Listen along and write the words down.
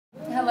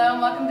Hello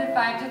and welcome to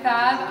 5 to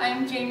Fab.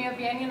 I'm Jamie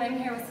O'Banion and I'm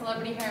here with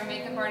celebrity hair and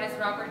makeup artist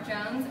Robert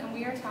Jones, and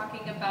we are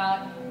talking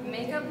about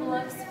makeup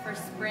looks for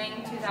spring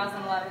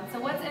 2011. So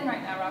what's in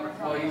right now, Robert?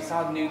 Well, you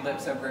saw nude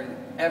lips over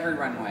every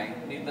runway.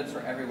 Nude lips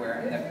were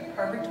everywhere. And the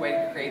perfect way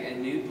to create a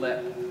nude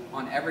lip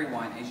on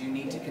everyone is you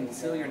need to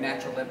conceal your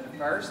natural lip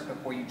first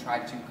before you try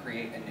to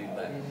create a nude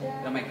lip.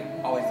 It'll make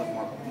it always look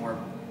more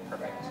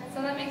perfect.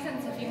 So that makes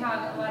sense. If you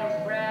have a lot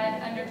of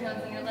red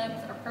undertones in your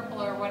lips or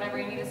purple or whatever,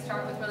 you need to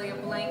start with really a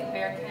blank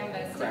bare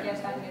canvas to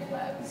get that nude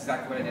lip. This is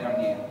exactly what I did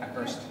on you. I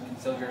first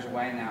concealed yours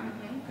away and now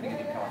I'm putting a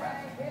new color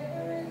back.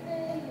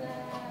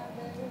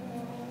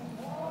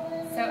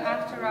 So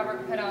after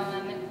Robert put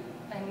on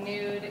a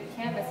nude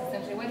canvas,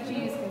 essentially, what did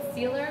you use?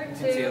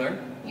 Concealer?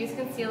 Use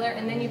concealer,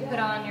 and then you put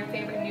on your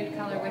favorite nude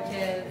color, which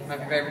is? My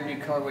favorite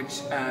nude color,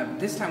 which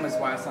this time was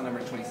YSL number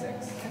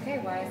 26.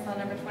 Okay, YSL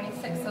number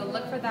 26. So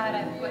look for that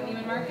at what,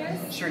 Neiman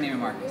Marcus? Sure, Neiman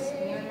Marcus.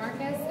 Neiman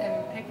Marcus,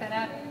 and pick that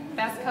up.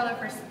 Best color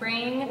for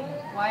spring,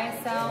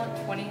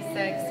 YSL 26.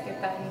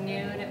 Get that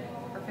nude